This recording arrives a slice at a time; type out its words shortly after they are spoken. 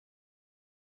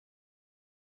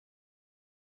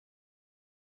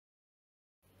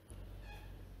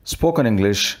Spoken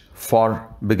English for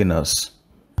beginners.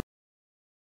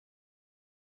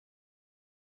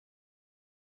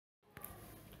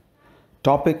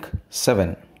 Topic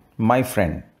 7. My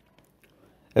friend.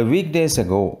 A week days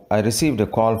ago, I received a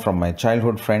call from my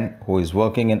childhood friend who is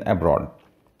working in abroad.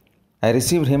 I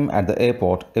received him at the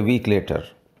airport a week later.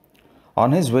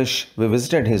 On his wish, we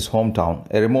visited his hometown,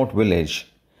 a remote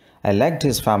village. I liked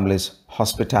his family's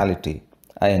hospitality.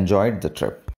 I enjoyed the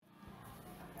trip.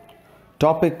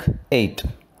 Topic 8.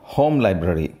 Home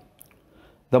library.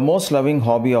 The most loving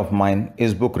hobby of mine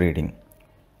is book reading.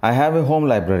 I have a home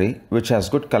library which has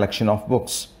good collection of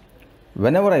books.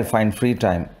 Whenever I find free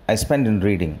time, I spend in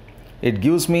reading. It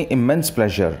gives me immense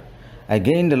pleasure. I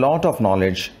gained a lot of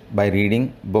knowledge by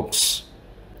reading books.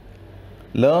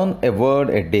 Learn a word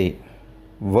a day.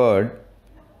 Word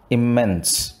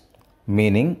immense,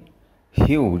 meaning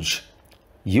huge.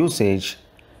 Usage: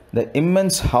 the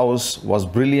immense house was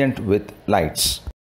brilliant with lights.